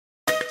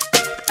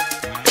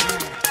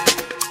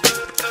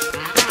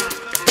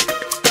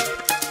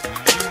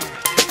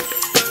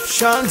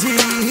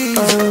Shanties.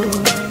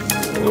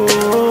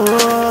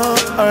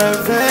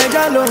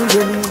 Arafeja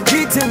lonjeni,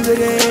 beating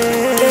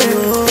again.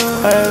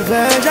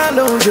 Arafeja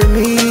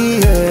lonjeni,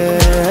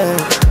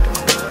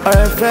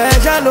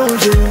 Arafeja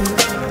lonjeni,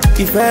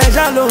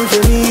 Ifeja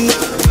lonjeni.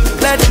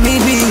 Let me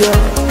be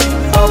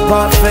a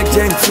perfect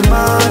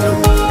gentleman.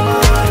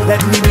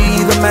 Let me be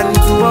the man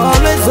to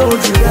always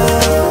hold you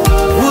down.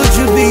 Would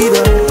you be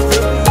the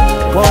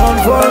one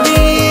for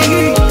me?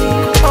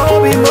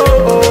 Oh, be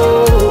more.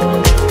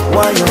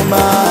 Why you're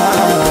mine?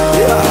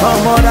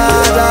 Come on, I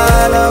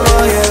love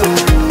you.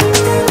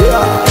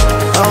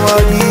 I'm a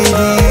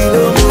giddy,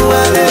 no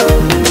one.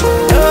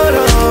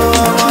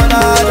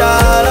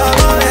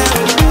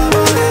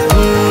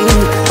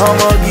 I'm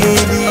a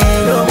giddy,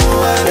 no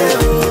one.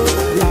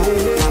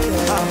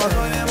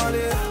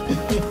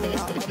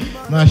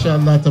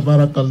 Mashallah,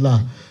 tabarakallah.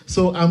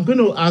 So I'm going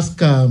to ask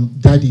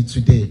Daddy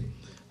today.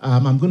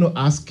 I'm going to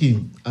ask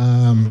him,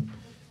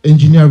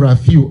 Engineer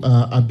Rafiu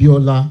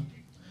Abiola,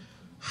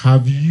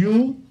 have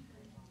you,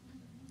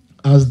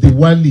 as the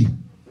wali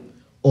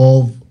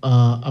of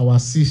our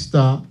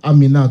sister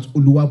Aminat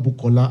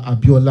Uluwabukola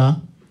Abiola,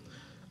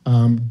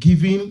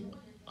 giving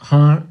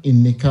her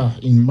in Nikkah,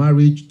 in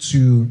marriage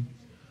to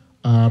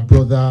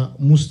brother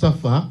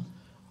Mustapha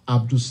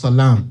Abdul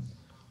Salam,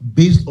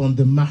 based on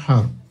the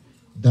mahar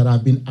that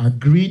have been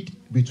agreed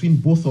between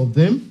both of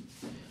them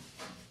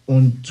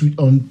on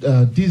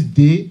this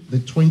day, the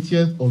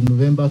 20th of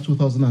November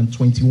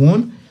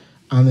 2021,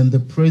 and in the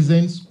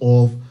presence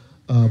of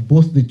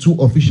both the two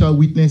official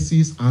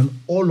witnesses and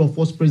all of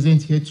us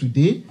present here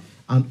today,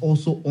 and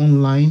also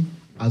online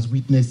as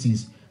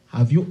witnesses.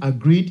 Have you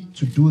agreed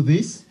to do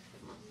this?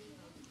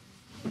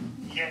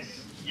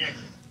 Yes, yes.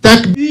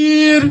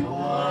 Takbir!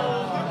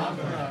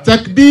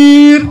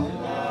 Takbir!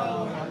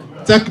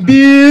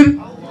 Takbir!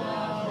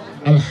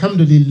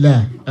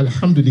 Alhamdulillah,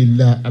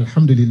 Alhamdulillah,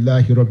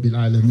 Alhamdulillah, Rabbil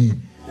Alameen.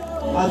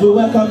 As we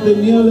welcome the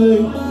newly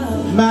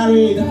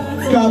married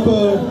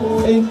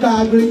couple in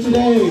Calgary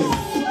today.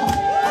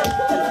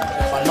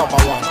 My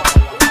number one.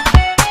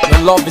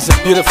 Your love is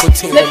a beautiful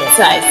thing. Flip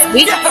side,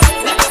 we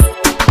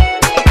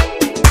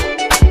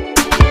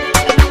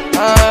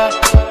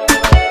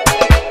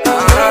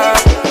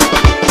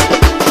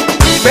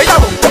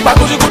ìgbéyàwó ó gba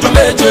gúdúgúdú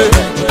méje.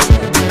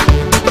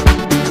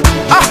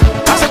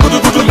 A ṣe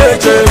gúdúgúdú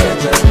méje.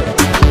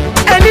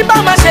 Ẹni bá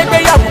máa ṣe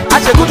ìgbéyàwó a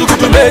ṣe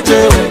gúdúgúdú méje.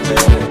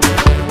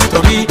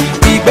 Torí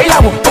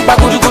ìgbéyàwó ó gba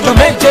gúdúgúdú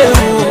méje.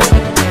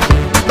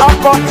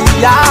 Ọkọ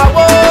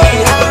ìyàwó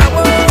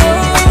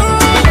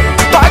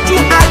tọ́jú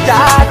ajá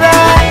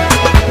rẹ̀.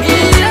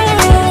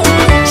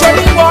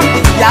 Ṣorí wọ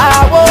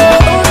ìyàwó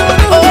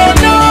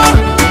ọ̀nà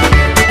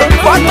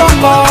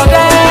fọ́tọ̀kọ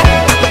rẹ̀.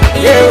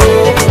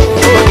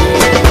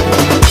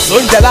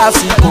 Lóúnjẹ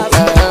lásìkò,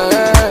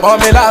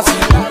 ọmọ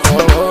lásìkò,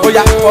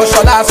 bóyá ọṣọ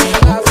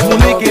lásìkò, fún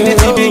ní kíní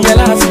tí bí yẹn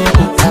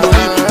lásìkò.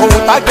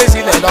 Ohun tá gbé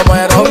sílẹ̀ lọ́mọ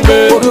ẹ̀rọ ń gbé.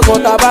 Orúkọ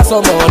tá bá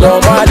sọmọ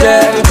lọ́mọ ajẹ́.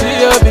 Tí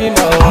yóò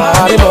bímọ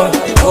àbímọ,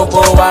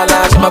 gbogbo wa la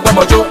ṣe máa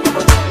gbọ́mọ jó.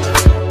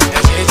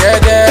 Ṣe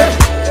jẹ́jẹ́,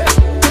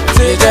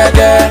 ṣe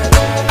jẹ́jẹ́,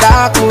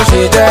 dákun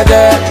ṣe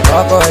jẹ́jẹ́,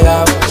 ọkọ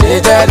ìyàwó ṣe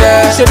jẹ́jẹ́,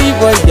 ṣe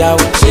bíbọ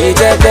ìyàwó ṣe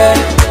jẹ́jẹ́,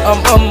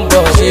 ọmọ ń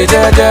bọ̀ ṣe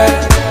jẹ́jẹ́,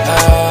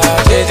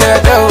 ṣe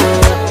jẹ́jẹ́ o.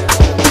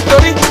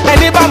 Torí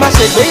ẹni bá máa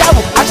ṣe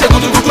ìgbéyàwó á ṣe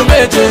gúdúgúdú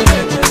méje.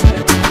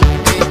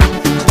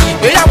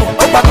 Ìgbéyàwó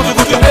ó gba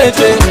gúdúgúdú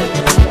méje.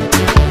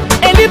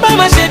 Ẹni bá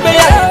máa ṣe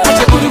ìgbéyàwó á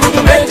ṣe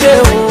gúdúgúdú méje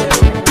o.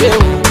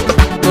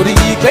 Torí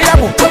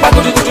ìgbéyàwó ó gba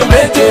gúdúgúdú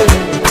méje.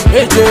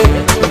 Méje,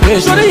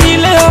 méje. Sórí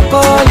ilé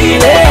ọkọ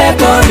ilé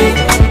ẹ̀kọ́ ni.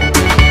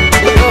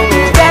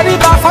 Tẹ́rí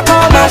bá fọ́tọ́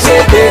máa ṣe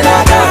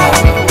gbéraga.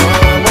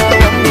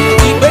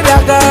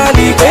 Ìgbéraga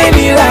ni ìgbé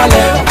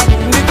níralẹ̀.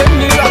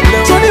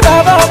 Sórí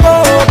bàbá ọkọ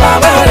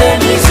bàbá rẹ̀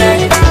ní ṣe.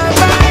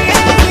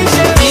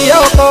 Ìyá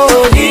ọkọ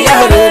ìyá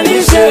rẹ̀ ní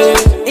ṣe.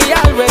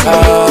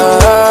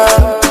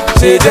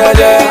 Ṣe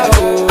jẹ́jẹ́,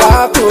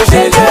 káàkó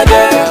ṣe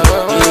jẹ́jẹ́,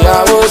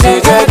 ìyàwó ṣe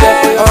jẹ́jẹ́,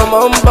 ọmọ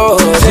ń bọ̀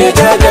ṣe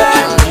jẹ́jẹ́,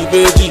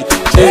 ìbejì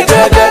ṣe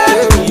jẹ́jẹ́,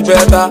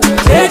 ìbẹta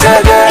ṣe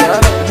jẹ́jẹ́.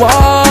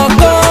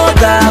 Walk on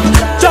down,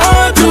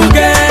 join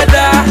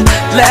together,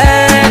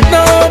 let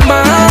no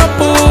man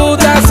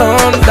put us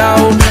on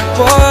down.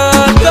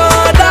 Walk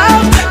on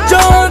down,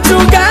 join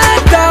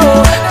together,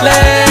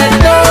 let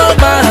no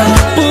man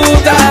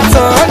put us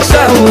on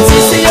down.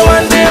 Sisi yẹ wá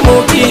ní mo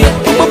kí ẹ,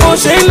 gbogbo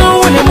ṣe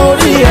lówó ni mo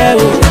rí ẹ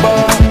o.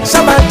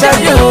 Sábà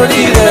jáde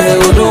orí rẹ̀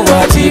olúwa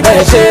ti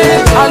bẹ̀ ṣe.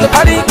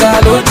 Alùpàdìgbà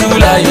lójú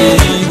láyé,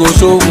 ìgò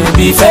sóhun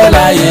bí fẹ́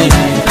láyé.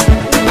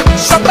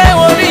 Sọpẹ́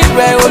orí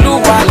rẹ̀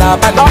olúwa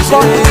làbàdàn ṣe. Ọkọ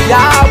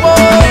ìyàwó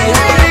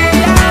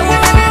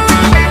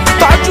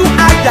tọ́jú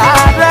ajá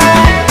rẹ̀.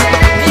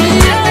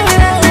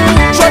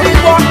 Sórí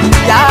wọ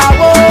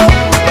ìyàwó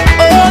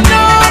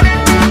ọ̀nà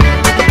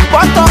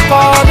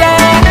fọ́tọ̀kọ rẹ̀.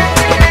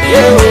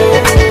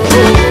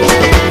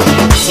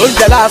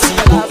 Lóúnjẹ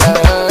lásìkò,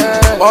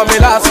 ọmọ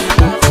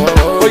lásìkò,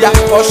 bóyá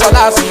ọṣọ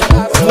lásìkò,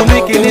 fún ní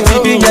kíní tí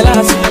bí yẹn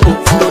lásìkò.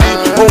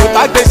 Ohun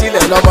tá gbé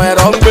sílẹ̀ lọ́mọ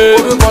ẹ̀rọ ń gbé.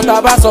 Orúkọ tá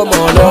bá sọmọ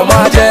lọ́mọ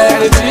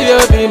ajẹ́. Tí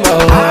yóò bímọ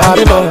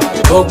àbímọ,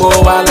 gbogbo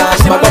wa la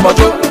ṣe máa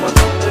gbọ́mọjó.